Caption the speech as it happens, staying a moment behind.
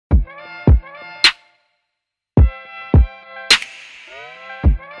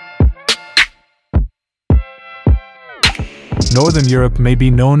Northern Europe may be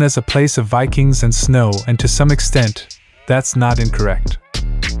known as a place of Vikings and snow, and to some extent, that's not incorrect.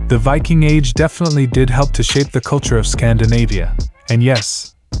 The Viking Age definitely did help to shape the culture of Scandinavia, and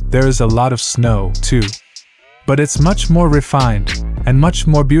yes, there is a lot of snow, too. But it's much more refined, and much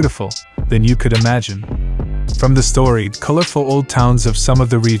more beautiful, than you could imagine. From the storied, colorful old towns of some of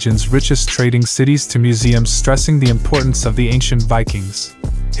the region's richest trading cities to museums stressing the importance of the ancient Vikings,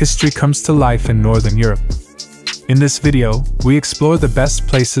 history comes to life in Northern Europe. In this video, we explore the best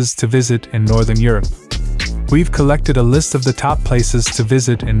places to visit in Northern Europe. We've collected a list of the top places to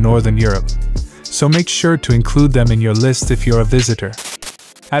visit in Northern Europe, so make sure to include them in your list if you're a visitor.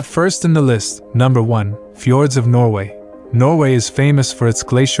 At first in the list, number 1, Fjords of Norway. Norway is famous for its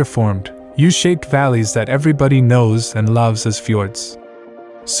glacier-formed, U-shaped valleys that everybody knows and loves as fjords.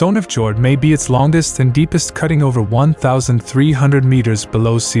 Sognefjord may be its longest and deepest, cutting over 1,300 meters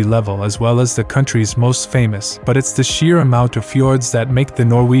below sea level, as well as the country's most famous, but it's the sheer amount of fjords that make the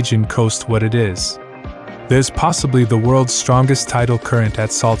Norwegian coast what it is. There's possibly the world's strongest tidal current at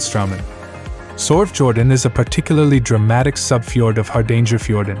Saltstraumen. Sognefjorden is a particularly dramatic subfjord of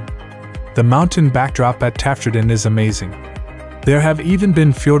Hardangerfjorden. The mountain backdrop at Tafjorden is amazing. There have even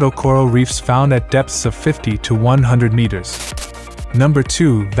been fjordo coral reefs found at depths of 50 to 100 meters. Number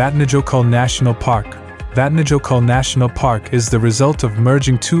 2, Vatnajökull National Park. Vatnajökull National Park is the result of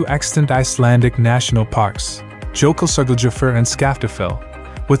merging two extant Icelandic national parks, Jökulsárgljúfur and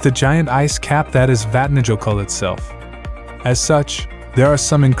Skaftafell, with the giant ice cap that is Vatnajökull itself. As such, there are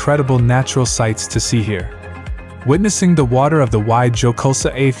some incredible natural sights to see here. Witnessing the water of the wide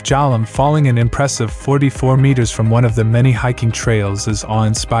Jökulsá falling an impressive 44 meters from one of the many hiking trails is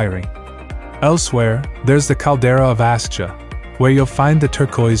awe-inspiring. Elsewhere, there's the caldera of Askja, where you'll find the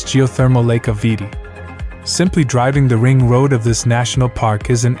turquoise geothermal lake of Viti. Simply driving the ring road of this national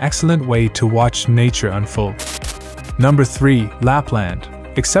park is an excellent way to watch nature unfold. Number 3, Lapland.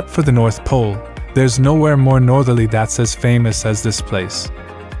 Except for the North Pole, there's nowhere more northerly that's as famous as this place.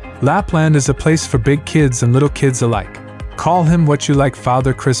 Lapland is a place for big kids and little kids alike. Call him what you like,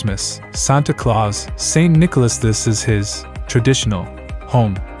 Father Christmas, Santa Claus, Saint Nicholas. This is his traditional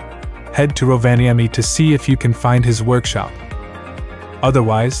home. Head to Rovaniemi to see if you can find his workshop.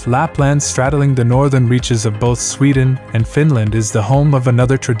 Otherwise, Lapland, straddling the northern reaches of both Sweden and Finland, is the home of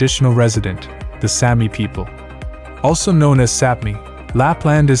another traditional resident, the Sami people. Also known as Sapmi,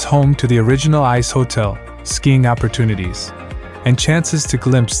 Lapland is home to the original ice hotel, skiing opportunities, and chances to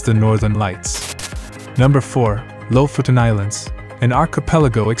glimpse the northern lights. Number 4, Lofoten Islands. An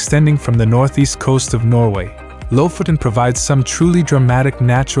archipelago extending from the northeast coast of Norway, Lofoten provides some truly dramatic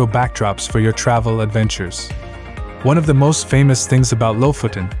natural backdrops for your travel adventures. One of the most famous things about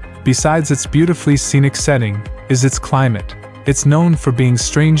Lofoten, besides its beautifully scenic setting, is its climate. It's known for being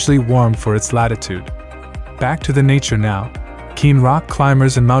strangely warm for its latitude. Back to the nature now. Keen rock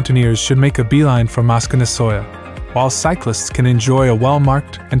climbers and mountaineers should make a beeline for Moskenesøya, while cyclists can enjoy a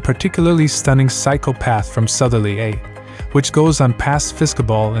well-marked and particularly stunning cycle path from Southerly A, which goes on past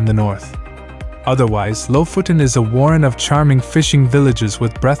Fiskeball in the north. Otherwise, Lofoten is a warren of charming fishing villages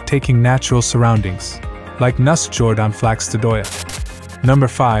with breathtaking natural surroundings, like Nussfjord on Flakstadøya. Number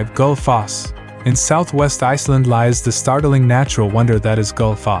 5, Gullfoss. In southwest Iceland lies the startling natural wonder that is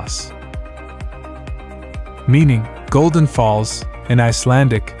Gullfoss. Meaning, Golden Falls, in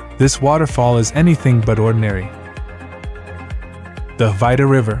Icelandic, this waterfall is anything but ordinary. The Hvida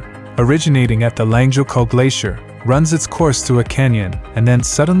River, originating at the Langjökull Glacier, runs its course through a canyon and then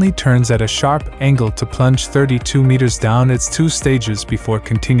suddenly turns at a sharp angle to plunge 32 meters down its two stages before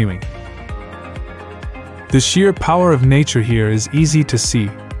continuing. The sheer power of nature here is easy to see.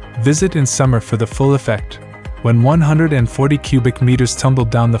 Visit in summer for the full effect, when 140 cubic meters tumble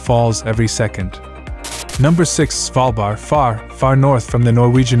down the falls every second. Number 6, Svalbard. Far north from the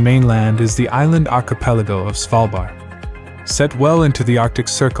Norwegian mainland is the island archipelago of Svalbard. Set well into the Arctic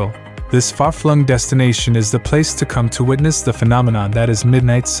Circle, this far-flung destination is the place to come to witness the phenomenon that is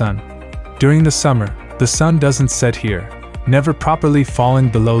midnight sun. During the summer, the sun doesn't set here, never properly falling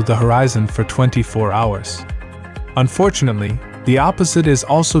below the horizon for 24 hours. Unfortunately, the opposite is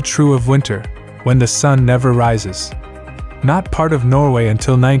also true of winter, when the sun never rises. Not part of Norway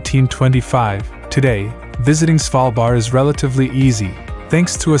until 1925, today, visiting Svalbard is relatively easy,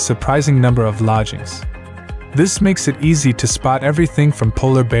 thanks to a surprising number of lodgings. This makes it easy to spot everything from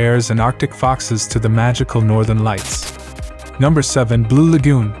polar bears and Arctic foxes to the magical northern lights. Number 7, Blue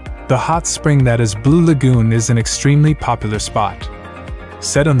Lagoon. The hot spring that is Blue Lagoon is an extremely popular spot.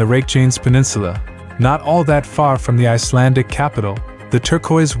 Set on the Reykjanes Peninsula, not all that far from the Icelandic capital, the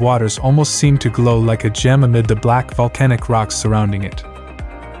turquoise waters almost seem to glow like a gem amid the black volcanic rocks surrounding it.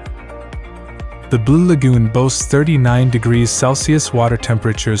 The Blue Lagoon boasts 39 degrees Celsius water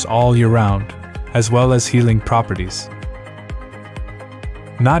temperatures all year round, as well as healing properties.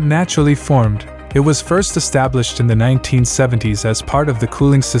 Not naturally formed, it was first established in the 1970s as part of the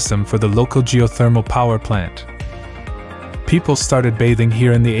cooling system for the local geothermal power plant. People started bathing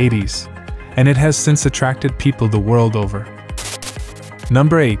here in the 80s, and it has since attracted people the world over.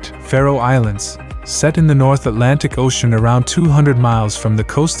 Number 8. Faroe Islands. Set in the North Atlantic Ocean around 200 miles from the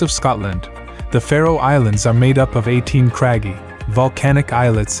coast of Scotland, the Faroe Islands are made up of 18 craggy, volcanic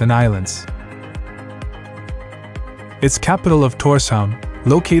islets and islands. Its capital of Tórshavn,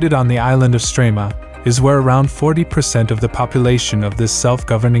 located on the island of Streyma, is where around 40% of the population of this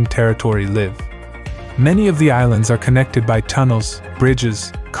self-governing territory live. Many of the islands are connected by tunnels,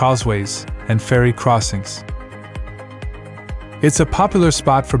 bridges, causeways, and ferry crossings. It's a popular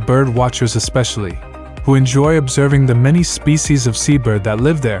spot for bird watchers especially, who enjoy observing the many species of seabird that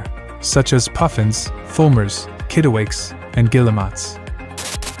live there, such as puffins, fulmars, kittiwakes, and guillemots.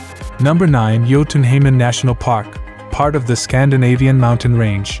 Number 9. Jotunheimen National Park. Part of the Scandinavian mountain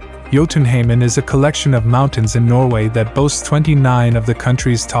range, Jotunheimen is a collection of mountains in Norway that boasts 29 of the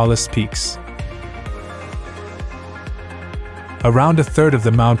country's tallest peaks. Around a third of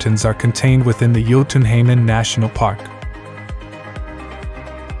the mountains are contained within the Jotunheimen National Park.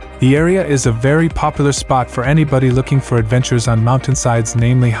 The area is a very popular spot for anybody looking for adventures on mountainsides,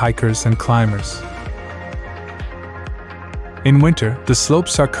 namely hikers and climbers. In winter, the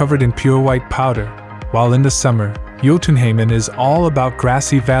slopes are covered in pure white powder, while in the summer, Jotunheimen is all about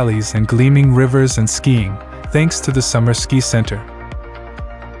grassy valleys and gleaming rivers and skiing, thanks to the Summer Ski Center.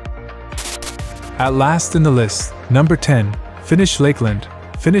 At last in the list, number 10, Finnish Lakeland.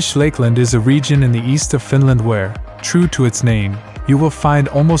 Finnish Lakeland is a region in the east of Finland where, true to its name, you will find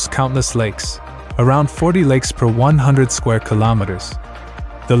almost countless lakes, around 40 lakes per 100 square kilometers.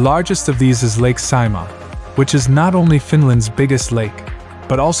 The largest of these is Lake Saimaa, which is not only Finland's biggest lake,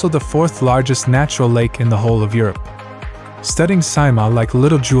 but also the fourth largest natural lake in the whole of Europe. Studying Saimaa like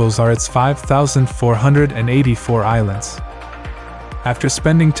little jewels are its 5,484 islands. After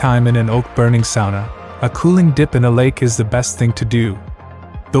spending time in an oak-burning sauna, a cooling dip in a lake is the best thing to do.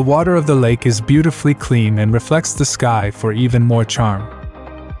 The water of the lake is beautifully clean and reflects the sky for even more charm.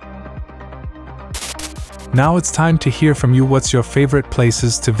 Now it's time to hear from you. What's your favorite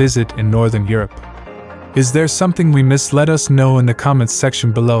places to visit in Northern Europe? Is there something we missed? Let us know in the comments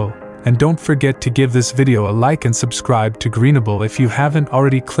section below, and don't forget to give this video a like and subscribe to Greenable if you haven't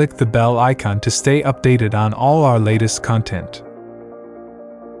already. Click the bell icon to stay updated on all our latest content.